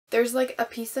There's like a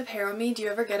piece of hair on me. Do you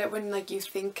ever get it when like you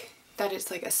think that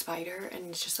it's like a spider and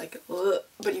it's just like, ugh,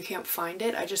 but you can't find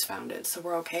it? I just found it, so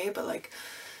we're okay, but like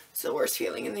it's the worst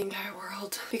feeling in the entire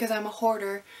world because I'm a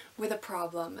hoarder with a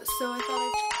problem. So I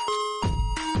thought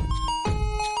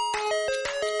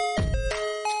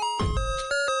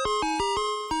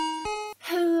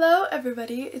Hello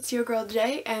everybody, it's your girl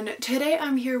Jay, and today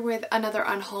I'm here with another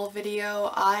Unhaul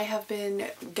video. I have been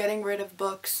getting rid of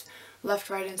books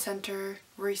left, right, and center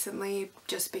recently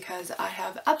just because I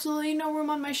have absolutely no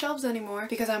room on my shelves anymore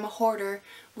because I'm a hoarder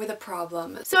with a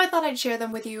problem. So I thought I'd share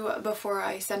them with you before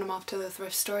I send them off to the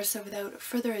thrift store. So without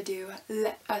further ado,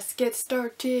 let us get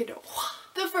started.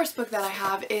 The first book that I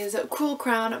have is Cool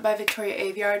Crown by Victoria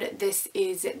Aveyard. This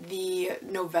is the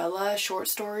novella short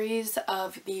stories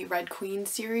of the Red Queen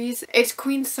series. It's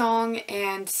Queen's Song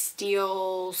and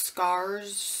Steel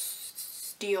Scars.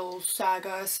 Steel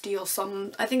Saga, Steel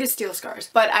some, I think it's Steel Scars.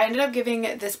 But I ended up giving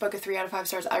this book a 3 out of 5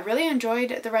 stars. I really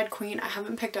enjoyed The Red Queen. I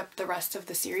haven't picked up the rest of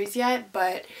the series yet,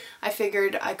 but I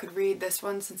figured I could read this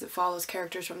one since it follows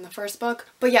characters from the first book.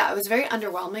 But yeah, it was very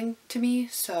underwhelming to me,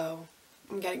 so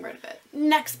I'm getting rid of it.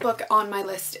 Next book on my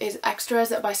list is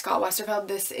Extras by Scott Westerfeld.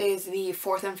 This is the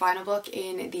 4th and final book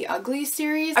in the Ugly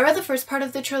series. I read the first part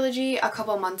of the trilogy a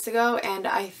couple months ago, and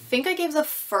I think I gave the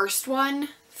first one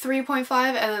 3.5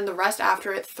 and then the rest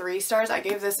after it 3 stars. I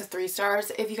gave this a 3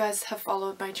 stars. If you guys have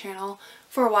followed my channel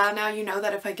for a while now, you know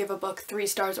that if I give a book 3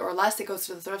 stars or less, it goes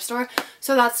to the thrift store.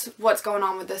 So that's what's going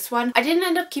on with this one. I didn't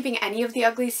end up keeping any of the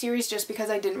Ugly series just because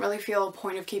I didn't really feel a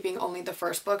point of keeping only the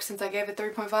first book since I gave it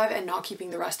 3.5 and not keeping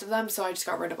the rest of them, so I just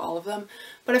got rid of all of them.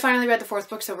 But I finally read the 4th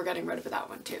book, so we're getting rid of that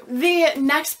one too. The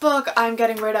next book I'm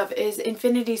getting rid of is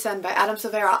Infinity Sun by Adam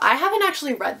Silvera. I haven't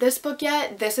actually read this book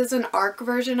yet. This is an ARC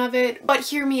version of it, but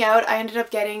hear me out. I ended up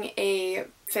getting a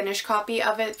finished copy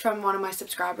of it from one of my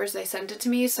subscribers. They sent it to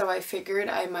me, so I figured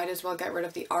I might as well get rid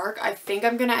of the ARC. I think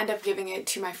I'm gonna end up giving it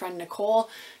to my friend Nicole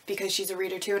because she's a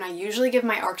reader too, and I usually give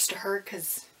my ARCs to her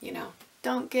because, you know,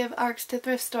 don't give ARCs to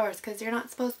thrift stores because you're not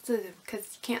supposed to, because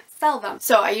you can't sell them.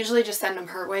 So I usually just send them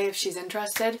her way if she's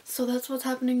interested. So that's what's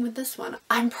happening with this one.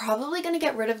 I'm probably going to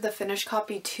get rid of the finished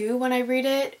copy too when I read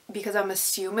it because I'm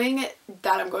assuming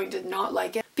that I'm going to not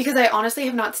like it. Because I honestly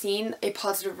have not seen a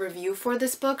positive review for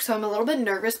this book, so I'm a little bit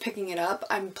nervous picking it up.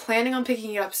 I'm planning on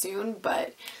picking it up soon,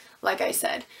 but like I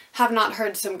said, have not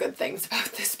heard some good things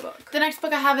about this book. The next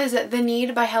book I have is The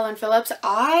Need by Helen Phillips.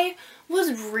 I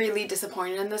was really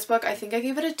disappointed in this book. I think I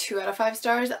gave it a 2 out of 5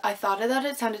 stars. I thought that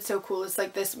it sounded so cool. It's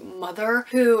like this mother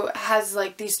who has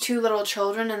like these 2 little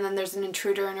children, and then there's an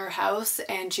intruder in her house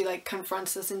and she like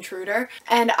confronts this intruder.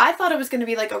 And I thought it was going to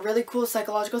be like a really cool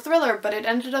psychological thriller, but it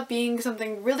ended up being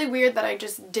something really weird that I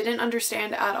just didn't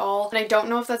understand at all. And I don't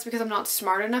know if that's because I'm not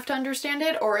smart enough to understand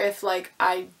it or if like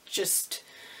I just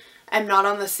I'm not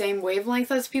on the same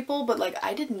wavelength as people, but like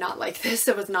I did not like this.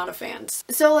 I was not a fan.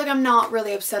 So like I'm not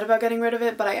really upset about getting rid of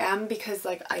it, but I am because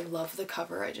like I love the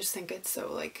cover. I just think it's so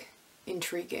like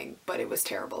intriguing, but it was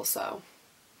terrible, so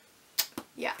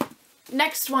yeah.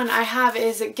 Next one I have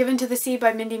is Given to the Sea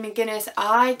by Mindy McGinnis.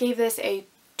 I gave this a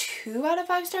 2 out of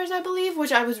 5 stars, I believe,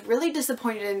 which I was really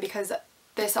disappointed in because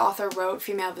this author wrote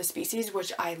Female of the Species,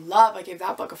 which I love. I gave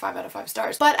that book a 5 out of 5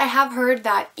 stars. But I have heard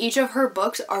that each of her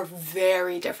books are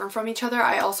very different from each other.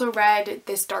 I also read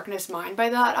This Darkness Mine by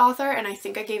that author, and I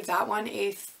think I gave that one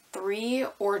a 3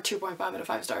 or 2.5 out of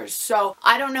 5 stars. So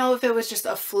I don't know if it was just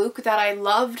a fluke that I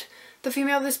loved the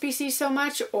Female of the Species so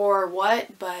much or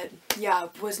what, but yeah,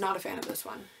 was not a fan of this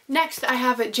one. Next, I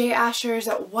have Jay Asher's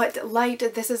What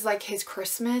Light. This is like his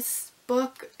Christmas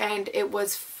book, and it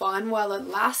was fun while it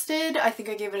lasted. I think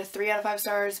I gave it a 3 out of 5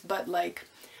 stars, but like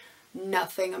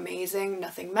nothing amazing,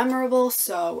 nothing memorable,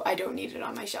 so I don't need it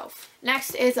on my shelf.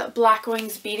 Next is Black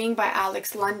Wings Beating by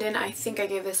Alex London. I think I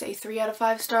gave this a 3 out of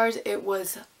 5 stars. It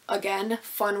was, again,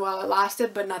 fun while it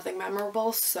lasted, but nothing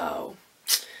memorable, so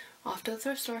off to the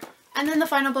thrift store. And then the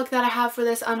final book that I have for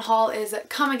this unhaul is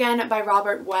Come Again by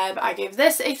Robert Webb. I gave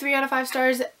this a 3 out of 5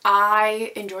 stars.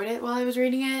 I enjoyed it while I was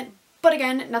reading it, but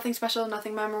again, nothing special,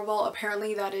 nothing memorable.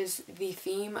 Apparently that is the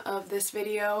theme of this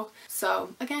video.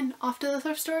 So again, off to the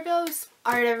thrift store goes.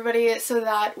 Alright everybody, so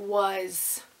that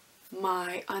was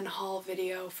my unhaul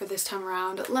video for this time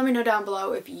around. Let me know down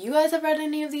below if you guys have read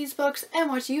any of these books and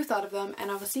what you thought of them,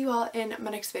 and I will see you all in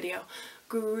my next video.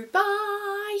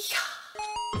 Goodbye!